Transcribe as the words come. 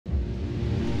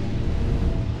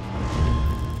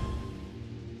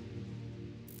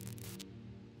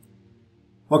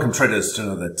Welcome traders to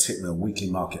another Tickmill weekly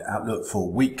market outlook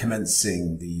for week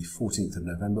commencing the 14th of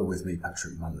November with me,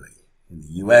 Patrick Munley. In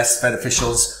the US, Fed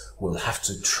officials will have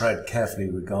to tread carefully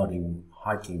regarding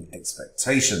hiking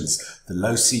expectations. The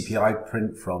low CPI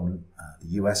print from the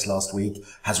US last week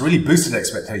has really boosted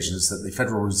expectations that the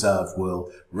Federal Reserve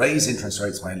will raise interest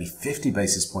rates by only 50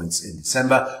 basis points in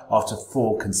December after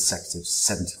 4 consecutive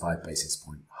 75 basis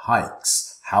point hikes.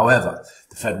 However,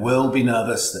 the Fed will be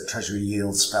nervous that Treasury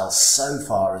yields fell so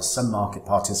far as some market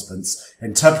participants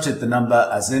interpreted the number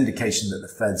as an indication that the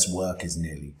Fed's work is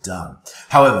nearly done.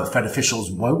 However, Fed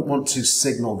officials won't want to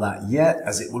signal that yet,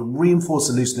 as it will reinforce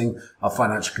a loosening of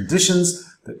financial conditions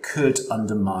that could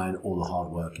undermine all the hard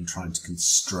work in trying to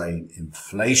constrain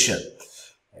inflation.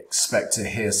 Expect to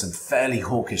hear some fairly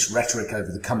hawkish rhetoric over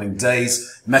the coming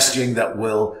days, messaging that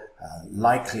will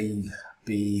likely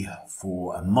be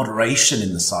for a moderation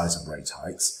in the size of rate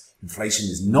hikes. Inflation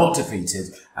is not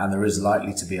defeated, and there is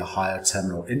likely to be a higher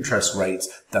terminal interest rate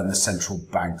than the central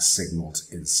bank signaled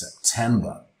in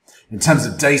September. In terms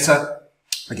of data,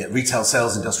 we get retail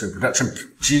sales, industrial production,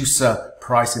 producer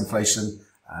price inflation,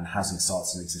 and housing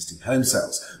starts and existing home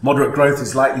sales. Moderate growth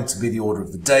is likely to be the order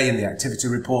of the day in the activity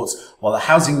reports, while the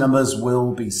housing numbers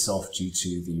will be soft due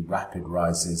to the rapid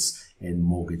rises in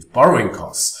mortgage borrowing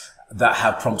costs that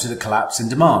have prompted a collapse in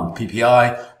demand.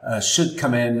 PPI should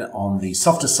come in on the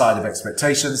softer side of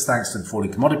expectations thanks to the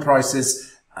falling commodity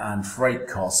prices and freight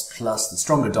costs, plus the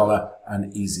stronger dollar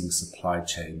and easing supply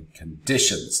chain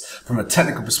conditions. From a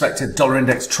technical perspective, dollar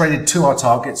index traded to our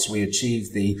targets. We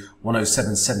achieved the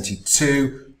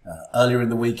 107.72 earlier in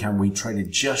the week, and we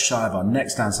traded just shy of our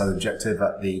next downside objective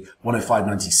at the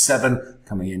 105.97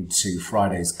 coming into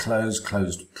Friday's closed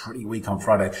pretty weak on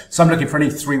Friday. So I'm looking for any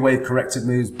three-wave corrective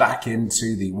moves back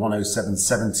into the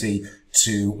 107.70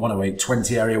 to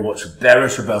 108.20 area. Watch for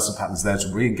bearish reversal patterns there to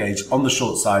re-engage on the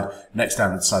short side. Next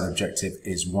downside objective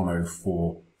is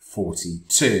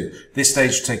 104.42. This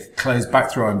stage, take a close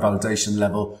back through our invalidation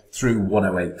level through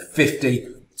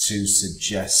 108.50 to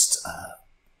suggest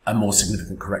a more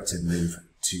significant corrective move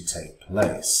to take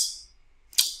place.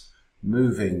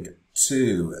 Moving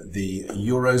to the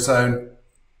Eurozone.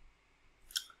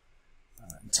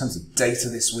 In terms of data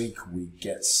this week, we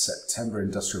get September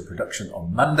industrial production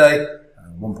on Monday,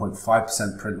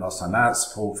 1.5% print last time out,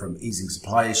 support from easing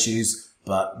supply issues,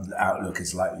 but the outlook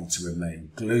is likely to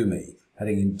remain gloomy.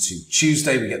 Heading into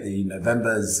Tuesday, we get the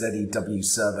November ZEW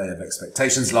survey of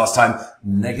expectations. Last time,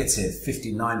 negative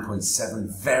 59.7,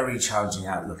 very challenging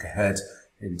outlook ahead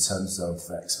in terms of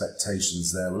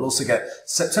expectations there. We'll also get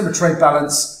September trade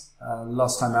balance.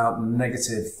 Last time out,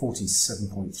 negative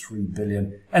 47.3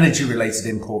 billion. Energy-related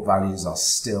import values are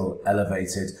still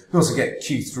elevated. We also get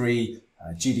Q3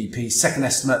 GDP second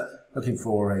estimate, looking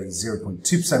for a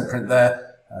 0.2% print there.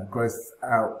 Growth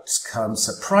outcome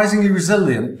surprisingly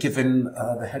resilient given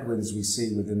the headwinds we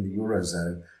see within the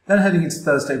Eurozone. Then heading into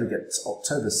Thursday, we get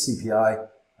October CPI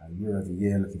year over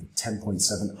year, looking at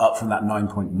 10.7, up from that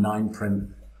 9.9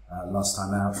 print last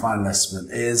time out. Final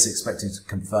estimate is expected to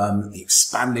confirm the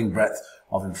expanding breadth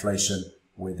of inflation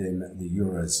within the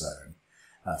Eurozone.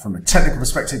 From a technical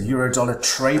perspective, euro-dollar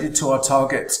traded to our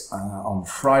target on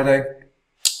Friday.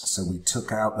 So we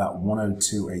took out that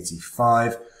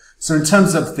 102.85. So in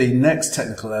terms of the next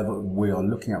technical level we're now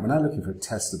looking for a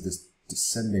test of this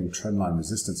descending trendline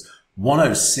resistance.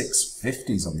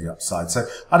 106.50s on the upside. So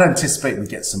I'd anticipate we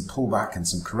get some pullback and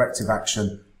some corrective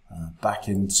action back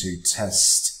into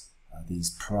test these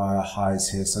prior highs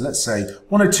here. So let's say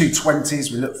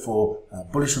 102.20s. We look for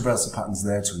bullish reversal patterns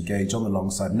there to engage on the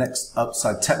long side. Next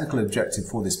upside technical objective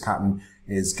for this pattern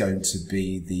is going to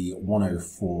be the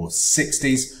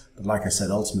 104.60s. But like I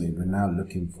said, ultimately, we're now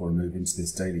looking for a move into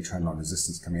this daily trendline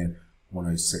resistance coming in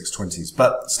 106.20s.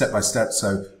 But step by step,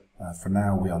 so for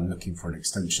now, we are looking for an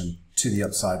extension to the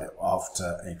upside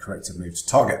after a corrective move to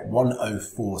target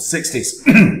 104.60s.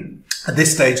 At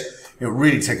this stage, it will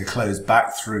really take a close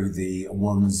back through the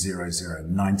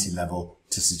 100.90 level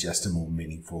to suggest a more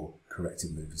meaningful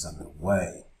corrective move is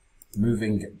underway.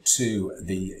 Moving to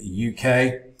the UK,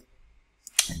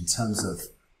 in terms of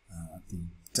the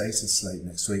data slate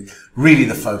next week, really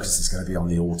the focus is going to be on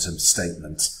the autumn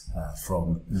statement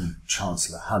from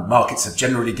Chancellor Hunt. Markets have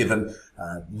generally given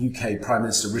UK Prime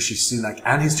Minister Rishi Sunak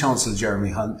and his Chancellor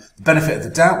Jeremy Hunt the benefit of the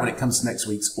doubt when it comes to next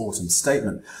week's autumn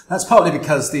statement. That's partly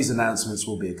because these announcements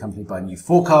will be accompanied by new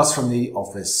forecasts from the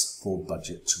Office for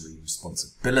Budgetary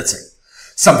Responsibility,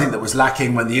 something that was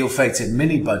lacking when the ill-fated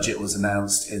mini-budget was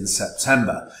announced in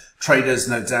September. Traders,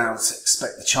 no doubt,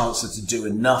 expect the Chancellor to do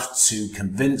enough to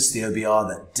convince the OBR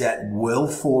that debt will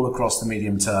fall across the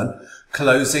medium term,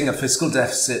 closing a fiscal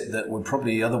deficit that would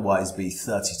probably otherwise be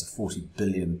 30 to 40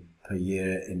 billion per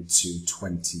year into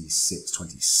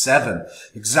 26-27.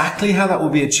 Exactly how that will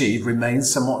be achieved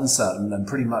remains somewhat uncertain, and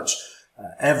pretty much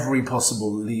every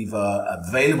possible lever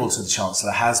available to the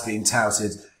Chancellor has been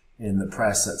touted in the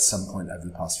press at some point over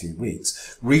the past few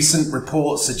weeks. Recent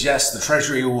reports suggest the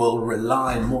Treasury will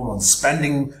rely more on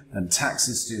spending and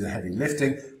taxes to do the heavy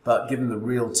lifting, but given the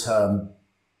real term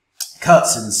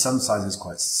cuts in some sizes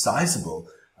quite sizable,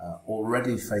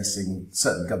 already facing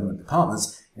certain government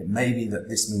departments, it may be that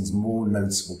this means more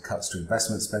noticeable cuts to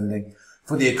investment spending.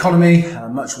 For the economy,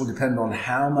 much will depend on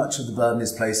how much of the burden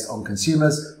is placed on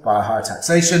consumers via higher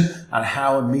taxation and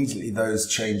how immediately those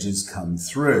changes come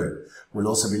through. We'll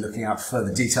also be looking at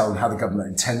further detail on how the government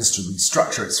intends to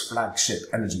restructure its flagship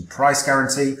energy price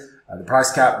guarantee. The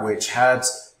price cap, which had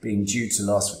been due to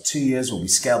last for 2 years, will be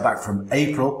scaled back from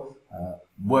April.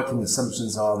 Working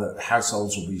assumptions are that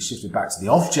households will be shifted back to the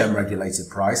off-gem regulated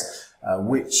price,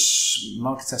 which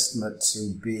markets estimate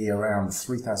to be around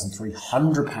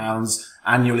 £3,300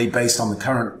 annually based on the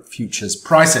current futures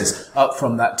prices, up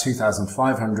from that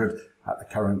 £2,500 at the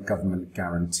current government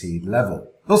guaranteed level.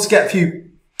 We'll also get a few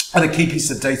other key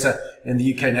pieces of data in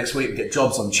the UK next week. We get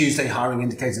jobs on Tuesday. Hiring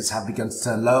indicators have begun to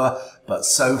turn lower, but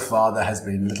so far there has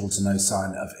been little to no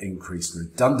sign of increased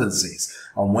redundancies.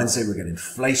 On Wednesday, we get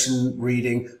inflation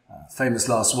reading. Famous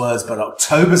last words, but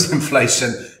October's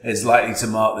inflation is likely to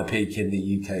mark the peak in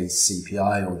the UK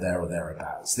CPI or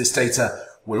thereabouts. This data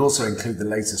will also include the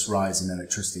latest rise in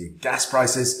electricity and gas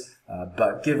prices.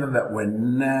 But given that we're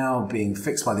now being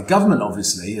fixed by the government,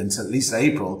 obviously, until at least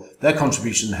April, their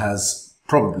contribution has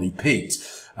probably peaked.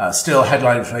 Still,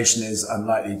 headline inflation is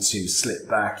unlikely to slip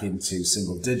back into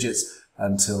single digits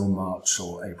until March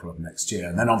or April of next year.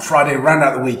 And then on Friday, round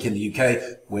out the week in the UK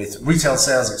with retail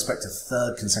sales, expect a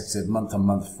third consecutive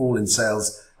month-on-month fall in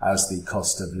sales as the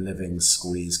cost of living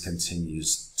squeeze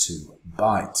continues to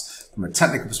bite. From a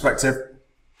technical perspective,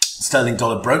 sterling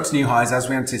dollar broke to new highs as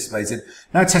we anticipated,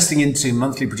 now testing into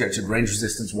monthly projected range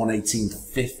resistance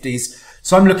 118.50s.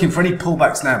 So I'm looking for any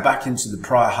pullbacks now back into the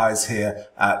prior highs here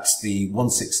at the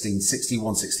 116.60,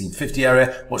 116.50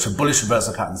 area. Watch for bullish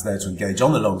reversal patterns there to engage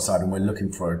on the long side, and we're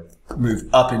looking for a move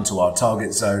up into our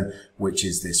target zone, which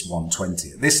is this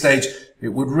 120. At this stage, it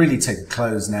would really take a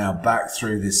close now back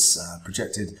through this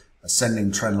projected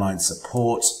ascending trend line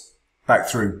support, back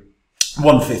through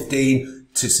 115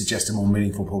 to suggest a more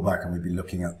meaningful pullback, and we'd be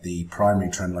looking at the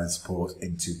primary trend line support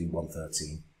into the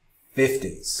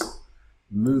 113.50s.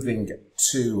 Moving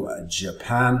to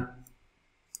Japan.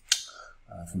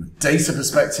 From a data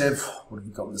perspective, what have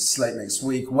we got on the slate next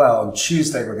week? Well, on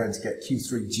Tuesday, we're going to get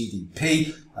Q3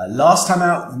 GDP. Last time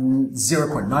out,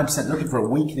 0.9%, looking for a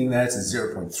weakening there to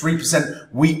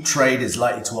 0.3%. Weak trade is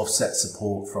likely to offset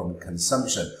support from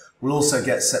consumption. We'll also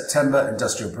get September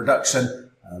industrial production.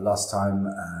 Last time,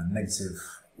 negative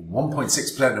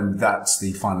 1.6%, and that's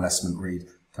the final estimate read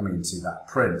coming into that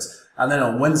print. And then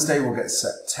on Wednesday, we'll get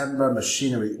September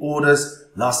machinery orders.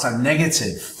 Last time,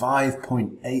 negative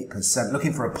 5.8%,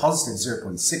 looking for a positive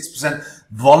 0.6%.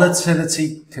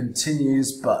 Volatility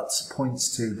continues, but points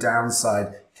to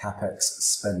downside CapEx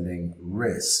spending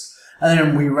risk. And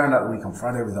then we round out the week on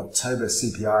Friday with October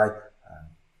CPI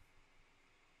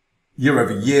year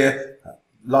over year.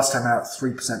 Last time out,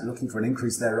 3%, looking for an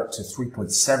increase there up to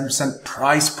 3.7%.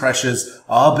 Price pressures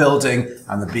are building,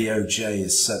 and the BOJ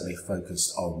is certainly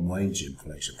focused on wage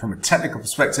inflation. From a technical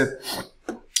perspective,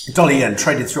 dollar yen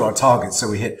traded through our targets, so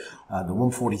we hit the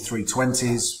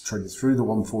 143.20s, traded through the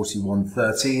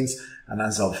 141.13s, and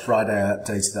as of Friday, I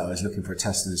updated that I was looking for a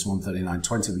test of this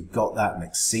 139.20. We got that and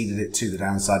exceeded it to the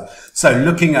downside. So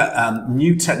looking at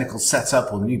new technical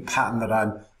setup or the new pattern that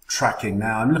I'm tracking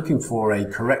now, I'm looking for a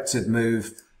corrective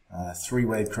move,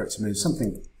 three-wave corrective move,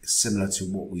 something similar to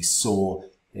what we saw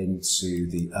into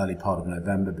the early part of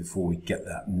November before we get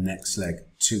that next leg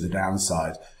to the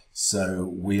downside. So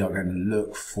we are going to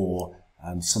look for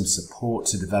some support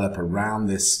to develop around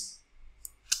this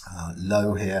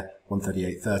low here,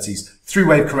 138.30s.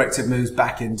 Three-wave corrective moves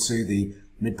back into the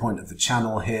midpoint of the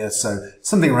channel here. So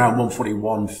something around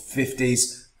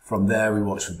 141.50s. From there, we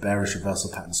watch for bearish reversal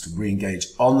patterns to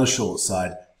re-engage on the short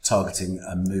side, targeting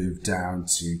a move down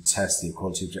to test the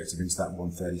equality objective into that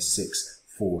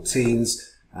 136.14s.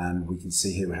 And we can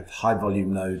see here we have the high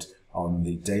volume node on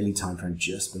the daily time frame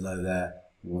just below there,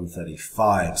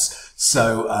 135s.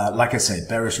 So, like I say,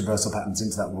 bearish reversal patterns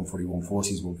into that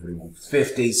 141.40s,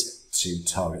 141.50s to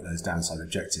target those downside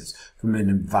objectives. From an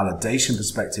invalidation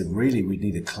perspective, really, we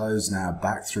need a close now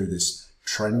back through this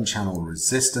trend channel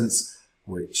resistance,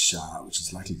 which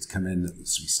is likely to come in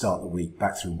as we start the week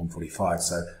back through 145.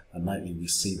 So unlikely we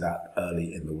see that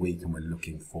early in the week, and we're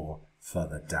looking for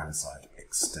further downside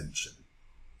extension.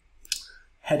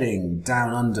 Heading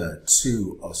down under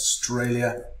to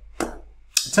Australia.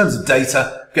 In terms of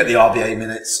data, get the RBA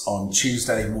minutes on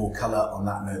Tuesday, more colour on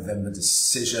that November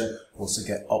decision. Also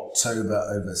get October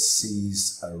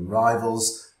overseas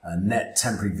arrivals. Net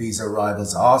temporary visa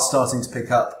arrivals are starting to pick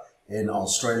up in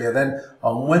Australia. Then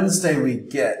on Wednesday, we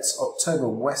get October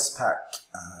Westpac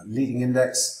leading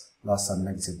index, last time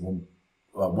negative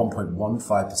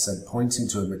 1.15%, pointing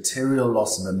to a material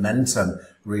loss of momentum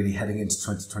really heading into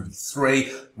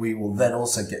 2023. We will then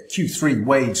also get Q3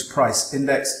 wage price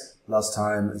index. Last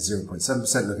time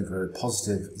 0.7%, looking for a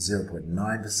positive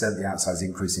 0.9%. The outsized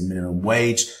increase in minimum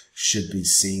wage should be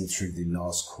seen through the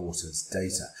last quarter's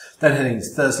data. Then heading into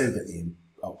Thursday, we get the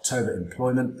October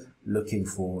employment, looking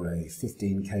for a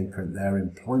 15K print there.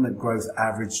 Employment growth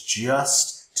averaged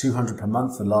just 200 per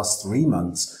month the last 3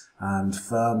 months, and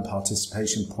firm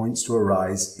participation points to a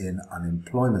rise in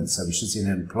unemployment. So we should see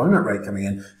an employment rate coming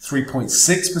in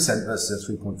 3.6% versus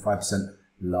 3.5%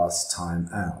 last time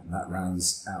out. And that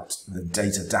rounds out the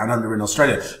data down under in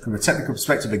Australia. From a technical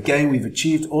perspective, again, we've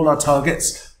achieved all our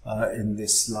targets in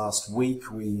this last week.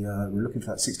 We were looking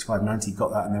for that 65.90, got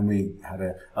that, and then we had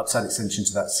an upside extension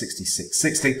to that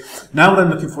 66.60. Now what I'm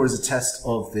looking for is a test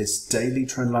of this daily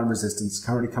trendline resistance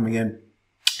currently coming in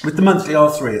with the monthly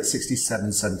R3 at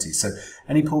 67.70. So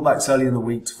any pullbacks early in the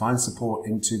week to find support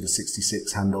into the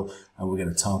 66 handle, and we're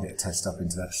going to target a test up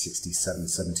into that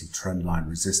 67.70 trendline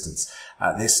resistance.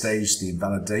 At this stage, the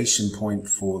invalidation point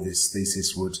for this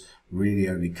thesis would really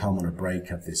only come on a break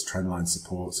of this trendline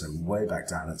support, so way back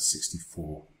down at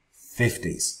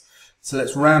 64.50s. So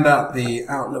let's round out the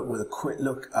outlook with a quick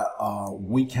look at our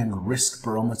weekend risk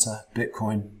barometer.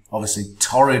 Bitcoin, obviously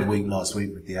torrid week last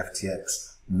week with the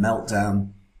FTX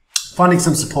meltdown. Finding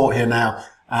some support here now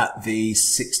at the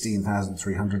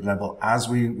 16,300 level. As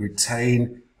we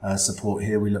retain support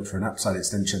here, we look for an upside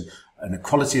extension. An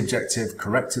equality objective,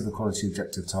 corrective equality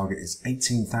objective target is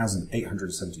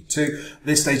 18,872. At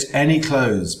this stage, any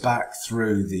close back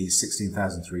through the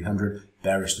 16,300,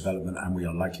 bearish development, and we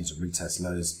are likely to retest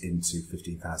lows into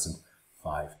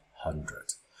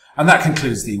 15,500. And that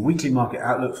concludes the weekly market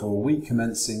outlook for a week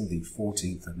commencing the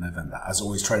 14th of November. As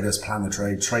always, traders, plan the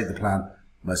trade the plan.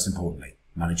 Most importantly,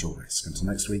 manage your risk. Until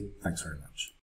next week, thanks very much.